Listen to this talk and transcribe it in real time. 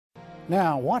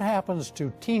Now, what happens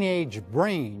to teenage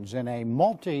brains in a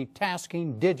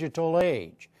multitasking digital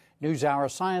age? NewsHour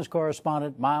science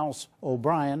correspondent Miles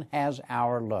O'Brien has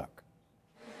our look.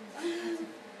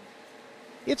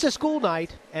 It's a school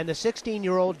night, and the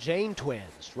 16-year-old Jane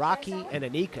twins, Rocky and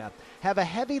Anika, have a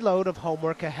heavy load of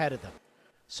homework ahead of them.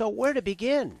 So where to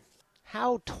begin?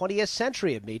 How 20th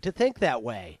century of me to think that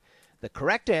way. The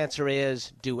correct answer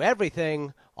is do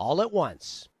everything all at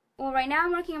once. Well, right now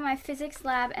I'm working on my physics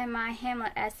lab and my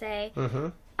Hamlet essay.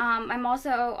 I'm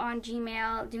also on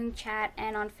Gmail doing chat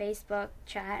and on Facebook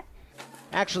chat.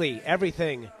 Actually,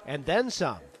 everything and then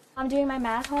some. I'm doing my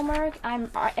math homework. I'm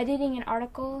editing an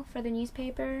article for the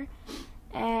newspaper,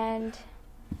 and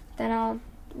then I'll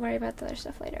worry about the other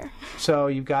stuff later. So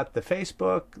you've got the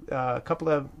Facebook,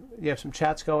 you have some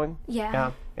chats going?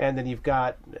 Yeah. And then you've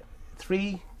got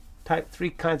three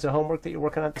kinds of homework that you're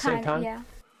working on at the same time? Yeah.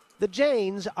 The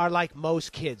Janes are like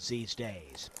most kids these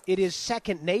days. It is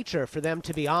second nature for them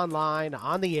to be online,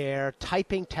 on the air,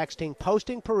 typing, texting,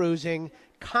 posting, perusing,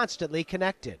 constantly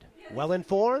connected. Well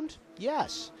informed?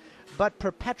 Yes. But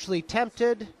perpetually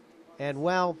tempted and,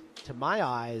 well, to my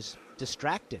eyes,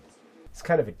 distracted. It's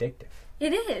kind of addictive.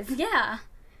 It is, yeah.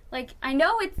 Like, I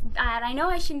know it's bad. I know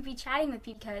I shouldn't be chatting with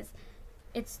people because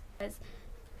it's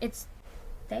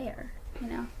there, you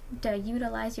know, to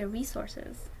utilize your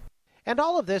resources. And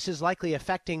all of this is likely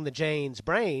affecting the Janes'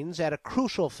 brains at a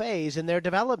crucial phase in their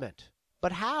development.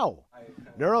 But how?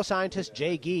 Neuroscientist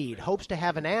Jay Geed hopes to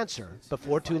have an answer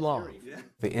before too long.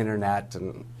 The internet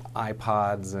and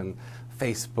iPods and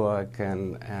Facebook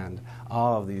and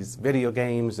all of these video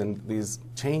games and these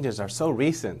changes are so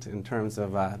recent in terms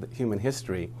of human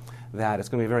history that it's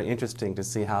going to be very interesting to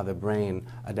see how the brain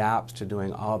adapts to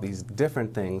doing all these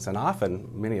different things, and often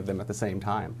many of them at the same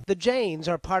time. The Janes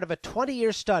are part of a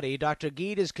 20-year study Dr.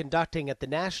 Geed is conducting at the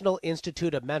National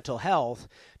Institute of Mental Health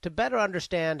to better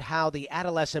understand how the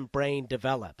adolescent brain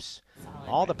develops.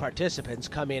 All the participants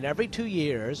come in every 2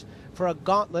 years for a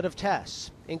gauntlet of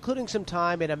tests, including some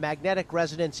time in a magnetic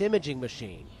resonance imaging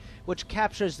machine, which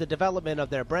captures the development of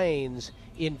their brains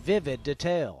in vivid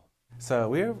detail. So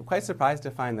we were quite surprised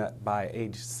to find that by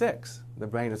age 6, the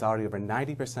brain is already over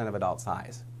 90% of adult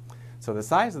size. So the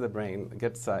size of the brain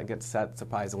gets set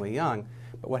surprisingly young,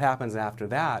 but what happens after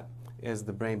that is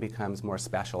the brain becomes more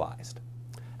specialized.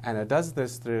 And it does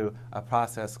this through a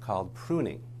process called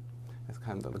pruning. It's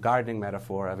kind of the gardening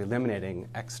metaphor of eliminating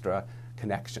extra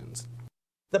connections.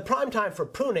 The prime time for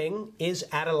pruning is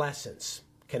adolescence.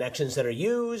 Connections that are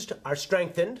used are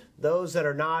strengthened, those that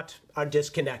are not are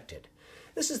disconnected.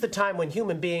 This is the time when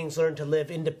human beings learn to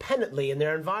live independently in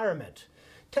their environment.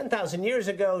 10,000 years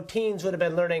ago, teens would have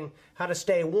been learning how to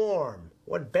stay warm,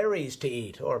 what berries to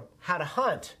eat, or how to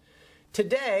hunt.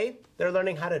 Today, they're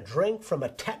learning how to drink from a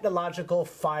technological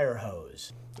fire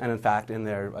hose. And in fact, in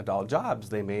their adult jobs,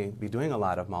 they may be doing a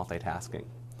lot of multitasking.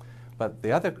 But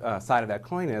the other side of that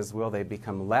coin is, will they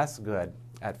become less good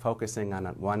at focusing on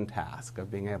one task, of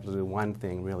being able to do one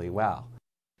thing really well?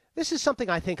 This is something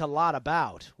I think a lot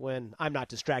about when I'm not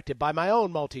distracted by my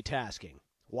own multitasking.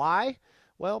 Why?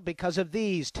 Well, because of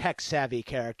these tech-savvy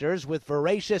characters with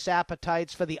voracious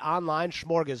appetites for the online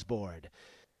smorgasbord.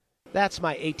 That's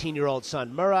my 18-year-old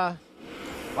son, Murrah.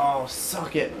 Oh,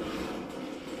 suck it.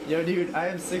 Yo, dude, I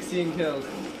have 16 kills.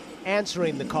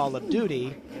 Answering the call of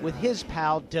duty with his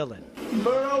pal, Dylan.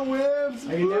 Murrah wins!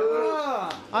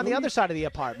 On the other side of the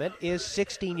apartment is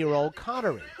 16-year-old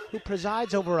Connery, who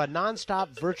presides over a nonstop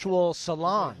virtual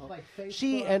salon.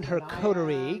 She and her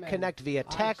coterie connect via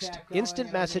text,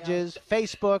 instant messages,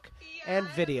 Facebook, and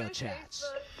video chats.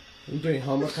 Are you doing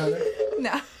homework, Connery?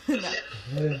 No,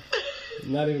 no.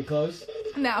 Not even close?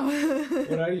 No.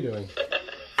 What are you doing?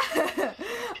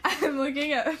 I'm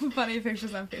looking at funny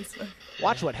pictures on Facebook.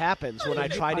 Watch what happens when I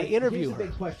try to interview her. Here's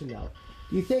a big question, though.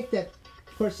 Do you think that,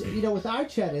 of course, you know, with our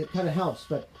chat, it kind of helps,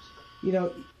 but, you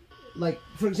know, like,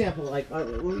 for example, like, what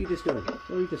were you just doing? What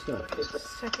were you just doing?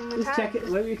 Just checking the time.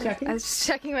 What were you checking? I was just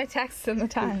checking my texts and the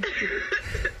time.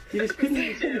 You couldn't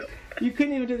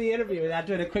even do the interview without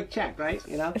doing a quick check, right?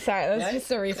 You know? Sorry, that's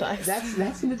just a reflex.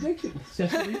 That's an addiction.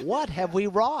 What have we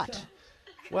wrought?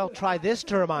 Well, try this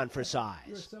term on for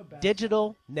size.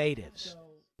 Digital natives.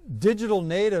 Digital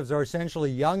natives are essentially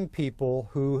young people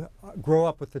who grow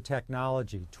up with the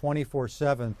technology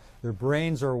 24/7. Their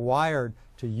brains are wired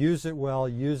to use it well,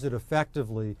 use it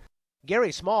effectively.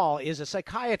 Gary Small is a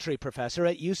psychiatry professor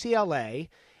at UCLA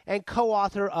and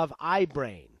co-author of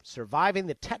iBrain, Surviving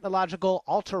the Technological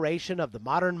Alteration of the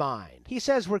Modern Mind. He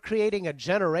says we're creating a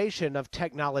generation of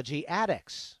technology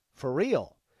addicts. For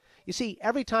real. You see,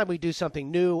 every time we do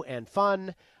something new and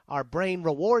fun, our brain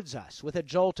rewards us with a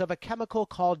jolt of a chemical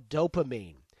called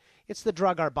dopamine. It's the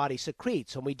drug our body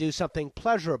secretes when we do something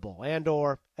pleasurable and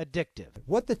or addictive.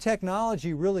 What the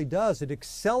technology really does, it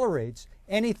accelerates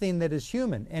anything that is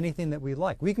human, anything that we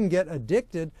like. We can get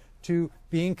addicted to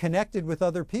being connected with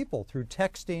other people through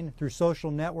texting, through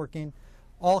social networking,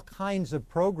 all kinds of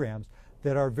programs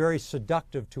that are very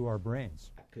seductive to our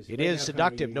brains. It is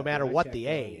seductive no matter what the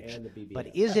age,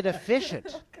 but is it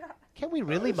efficient? Can we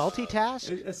really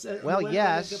multitask? Well,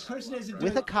 yes,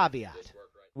 with a caveat.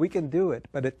 We can do it,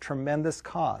 but at tremendous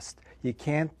cost. You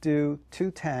can't do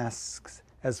two tasks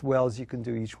as well as you can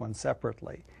do each one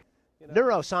separately.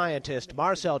 Neuroscientist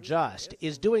Marcel Just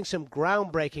is doing some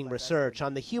groundbreaking research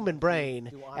on the human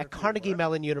brain at Carnegie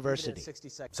Mellon University.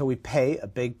 So we pay a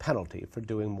big penalty for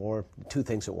doing two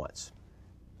things at once.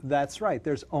 That's right.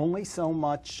 There's only so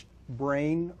much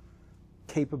brain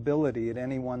capability at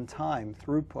any one time,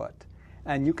 throughput.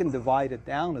 And you can divide it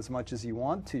down as much as you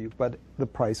want to, but the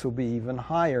price will be even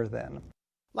higher then.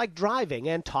 Like driving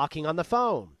and talking on the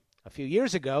phone. A few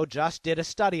years ago, Just did a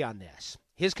study on this.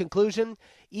 His conclusion,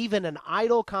 even an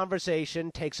idle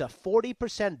conversation takes a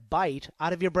 40% bite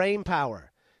out of your brain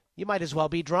power. You might as well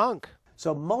be drunk.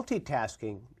 So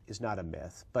multitasking is not a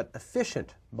myth, but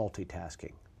efficient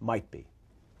multitasking might be.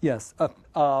 Yes,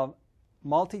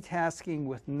 multitasking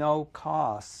with no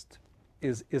cost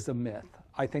is a myth.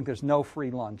 I think there's no free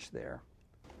lunch there.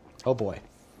 Oh boy,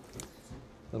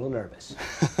 a little nervous.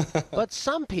 But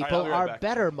some people are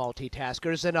better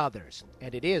multitaskers than others,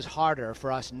 and it is harder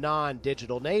for us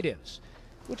non-digital natives,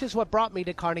 which is what brought me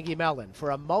to Carnegie Mellon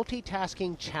for a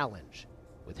multitasking challenge.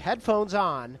 With headphones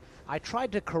on, I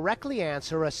tried to correctly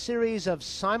answer a series of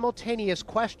simultaneous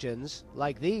questions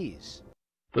like these.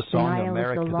 The song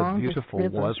America the Beautiful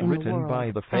was written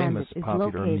by the famous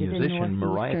popular musician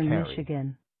Mariah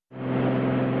Carey.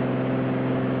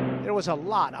 There was a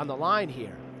lot on the line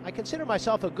here. I consider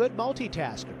myself a good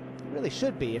multitasker. You really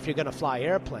should be if you're going to fly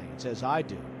airplanes, as I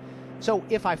do. So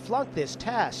if I flunked this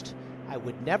test, I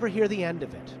would never hear the end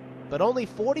of it. But only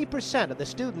 40% of the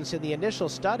students in the initial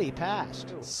study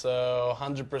passed. So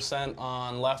 100%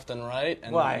 on left and right,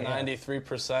 and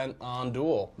 93% on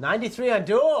dual. 93 on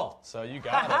dual. So you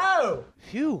got it.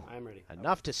 Phew. I'm ready.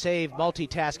 Enough to save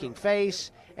multitasking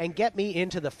face and get me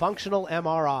into the functional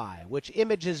MRI, which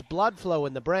images blood flow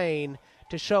in the brain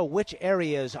to show which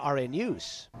areas are in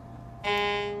use.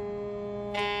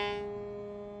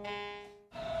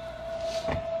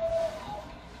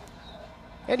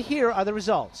 And here are the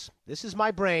results. This is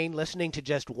my brain listening to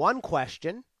just one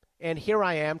question, and here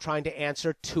I am trying to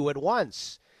answer two at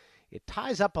once. It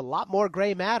ties up a lot more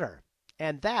gray matter,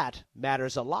 and that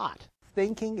matters a lot.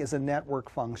 Thinking is a network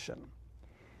function.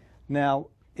 Now,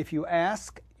 if you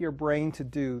ask your brain to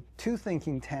do two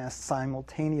thinking tasks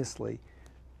simultaneously,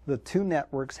 the two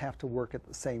networks have to work at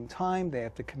the same time. They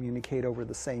have to communicate over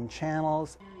the same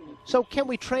channels. So can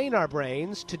we train our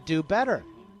brains to do better?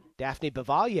 Daphne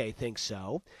Bavalier thinks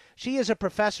so. She is a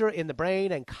professor in the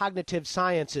Brain and Cognitive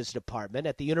Sciences Department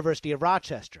at the University of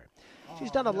Rochester.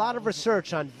 She's done a lot of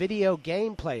research on video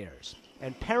game players.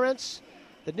 And parents,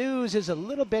 the news is a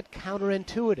little bit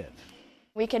counterintuitive.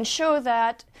 We can show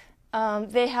that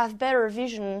they have better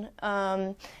vision,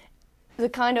 the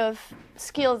kind of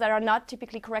skills that are not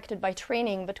typically corrected by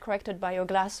training, but corrected by your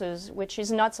glasses, which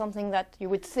is not something that you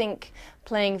would think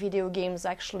playing video games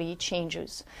actually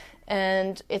changes.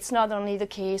 And it's not only the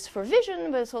case for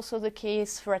vision, but it's also the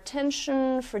case for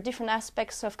attention, for different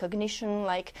aspects of cognition,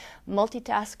 like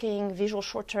multitasking, visual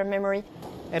short-term memory.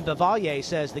 And Bavalier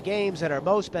says the games that are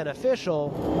most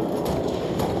beneficial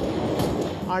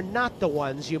are not the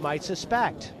ones you might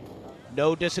suspect.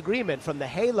 No disagreement from the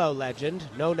Halo legend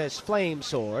known as Flame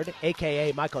Sword,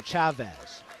 a.k.a. Michael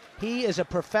Chavez. He is a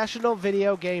professional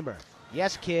video gamer.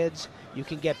 Yes, kids, you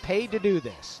can get paid to do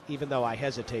this, even though I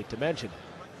hesitate to mention it.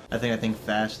 I think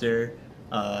faster.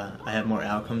 I have more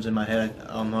outcomes in my head.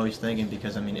 I'm always thinking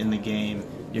because, I mean, in the game,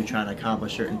 you're trying to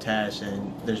accomplish certain tasks,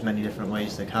 and there's many different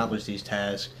ways to accomplish these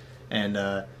tasks. And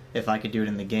if I could do it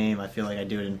in the game, I feel like I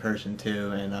do it in person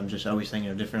too, and I'm just always thinking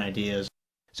of different ideas.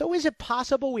 So is it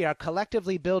possible we are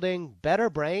collectively building better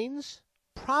brains?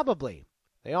 Probably.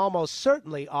 They almost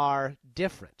certainly are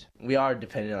different. We are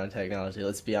dependent on technology,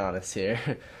 let's be honest here.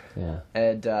 Yeah.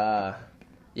 And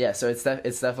yeah, so it's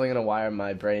definitely going to wire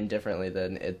my brain differently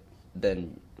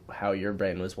than how your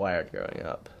brain was wired growing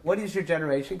up. What is your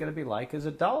generation going to be like as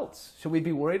adults? Should we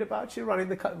be worried about you running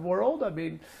the world? I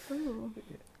mean...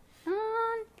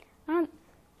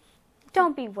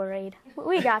 Don't be worried.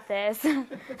 We got this.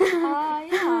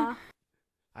 Yeah.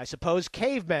 I suppose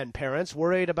cavemen parents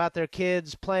worried about their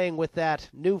kids playing with that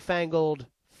newfangled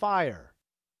fire.